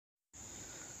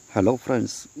Hello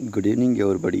friends, good evening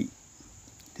everybody.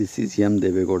 This is M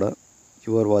Devegoda.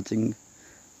 You are watching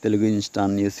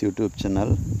TeluguInstantNews YouTube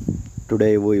channel.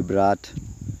 Today we brought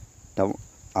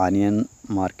onion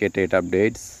market rate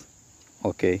updates.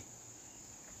 Okay.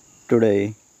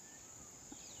 Today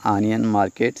onion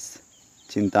markets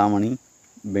Chintamani,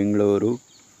 Bengaluru,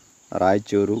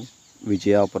 Raichuru,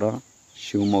 Vijayapura,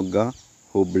 Shivamogga,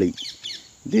 Hubli.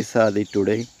 These are the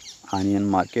today onion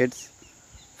markets.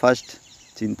 First,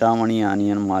 Chintamani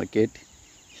onion market.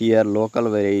 Here local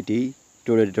variety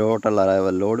today total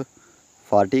arrival load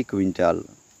 40 quintal.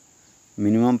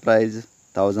 Minimum price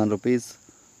 1000 rupees,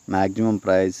 maximum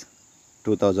price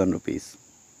 2000 rupees.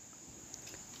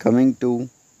 Coming to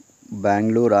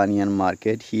Bangalore onion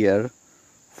market, here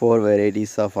four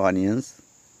varieties of onions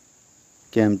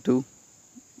came to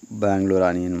Bangalore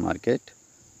onion market.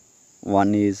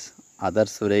 One is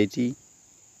others variety,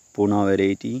 Pune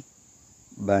variety,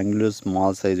 Bangalore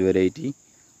small size variety,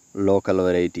 local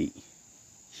variety.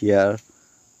 Here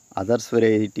others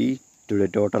variety to the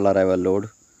total arrival load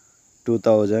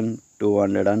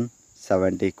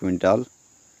 2270 quintal.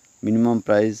 Minimum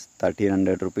price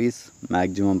 1300 rupees,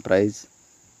 maximum price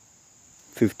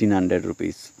 1500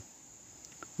 rupees.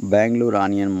 Bangalore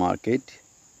onion market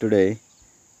today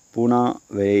Pune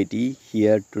variety.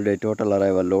 Here today total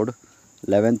arrival load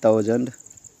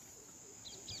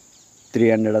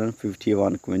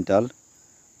 11,351 quintal.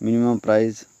 Minimum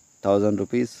price 1000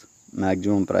 rupees,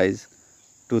 maximum price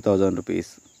 2000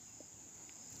 rupees.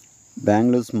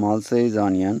 Bangalore small size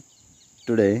onion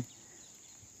today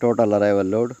total arrival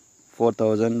load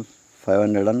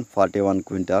 4541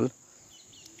 quintal.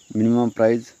 Minimum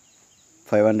price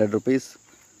 500 rupees,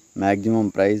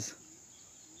 maximum price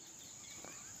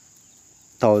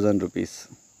 1000 rupees.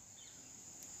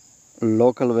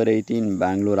 Local variety in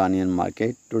Bangalore onion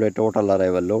market today total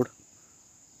arrival load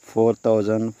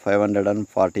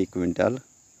 4540 quintal.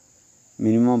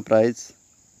 Minimum price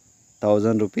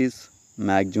 1000 rupees,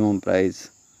 maximum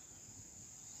price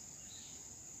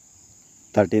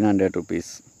 1300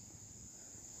 rupees.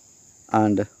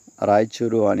 And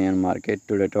Raichuru onion market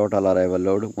today total arrival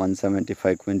load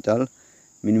 175 quintal.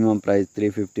 Minimum price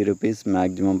 350 rupees,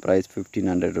 maximum price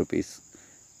 1500 rupees.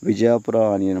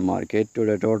 Vijayapura onion market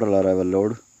today total arrival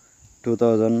load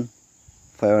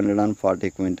 2540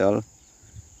 quintal.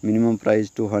 Minimum price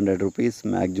 200 rupees,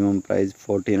 maximum price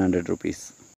 1400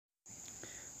 rupees.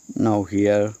 Now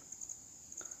here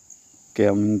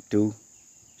coming to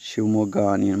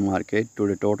Shivamogga onion market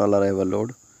today total arrival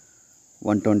load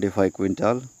 125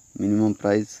 quintal. Minimum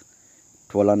price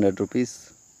 1200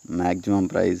 rupees, maximum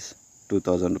price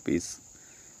 2000 rupees.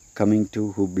 Coming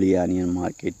to Hubli onion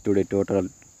market today total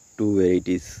two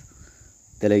varieties,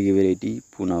 Telugu variety,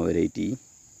 Pune variety.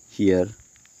 Here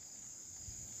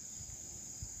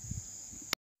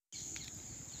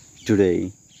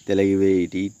today Telugu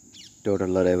variety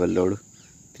total arrival load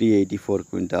 384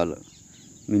 quintal.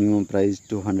 Minimum price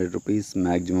 200 rupees,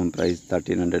 maximum price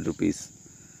 1300 rupees.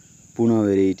 Pune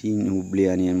variety in Hubli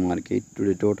onion market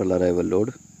today total arrival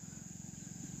load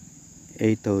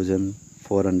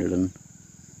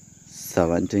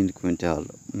 8417 quintal.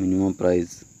 Minimum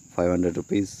price 500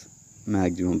 rupees,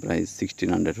 maximum price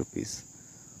 1600 rupees.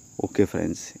 Okay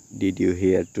friends, did you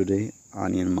hear today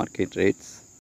onion market rates?